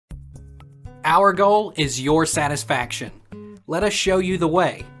Our goal is your satisfaction. Let us show you the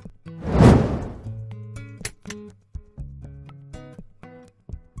way.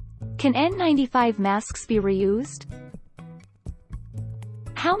 Can N95 masks be reused?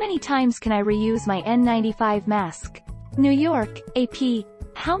 How many times can I reuse my N95 mask? New York, AP.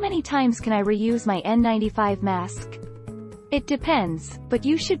 How many times can I reuse my N95 mask? It depends, but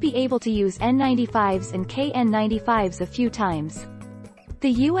you should be able to use N95s and KN95s a few times.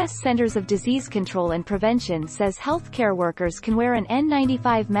 The U.S. Centers of Disease Control and Prevention says healthcare workers can wear an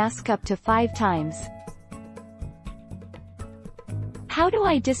N95 mask up to 5 times. How do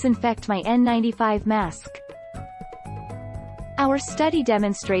I disinfect my N95 mask? Our study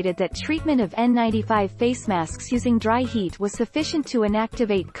demonstrated that treatment of N95 face masks using dry heat was sufficient to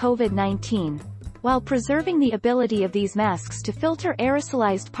inactivate COVID-19, while preserving the ability of these masks to filter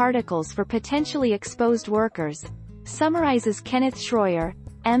aerosolized particles for potentially exposed workers, summarizes Kenneth Schroyer,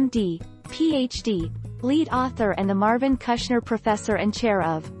 MD, PhD, lead author and the Marvin Kushner Professor and Chair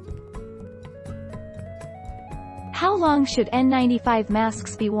of. How long should N95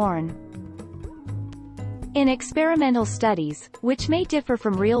 masks be worn? In experimental studies, which may differ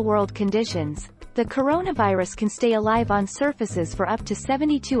from real-world conditions, the coronavirus can stay alive on surfaces for up to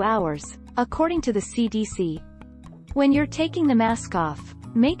 72 hours, according to the CDC. When you're taking the mask off,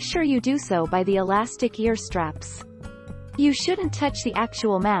 make sure you do so by the elastic ear straps. You shouldn't touch the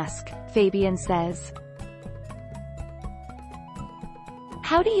actual mask, Fabian says.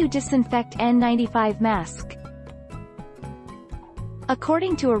 How do you disinfect N95 mask?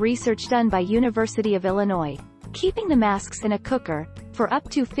 According to a research done by University of Illinois, keeping the masks in a cooker for up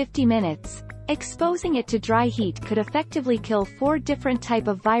to 50 minutes, exposing it to dry heat could effectively kill 4 different types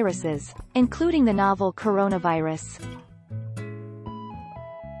of viruses, including the novel coronavirus.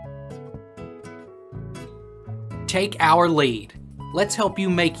 Take our lead. Let's help you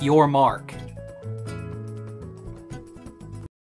make your mark.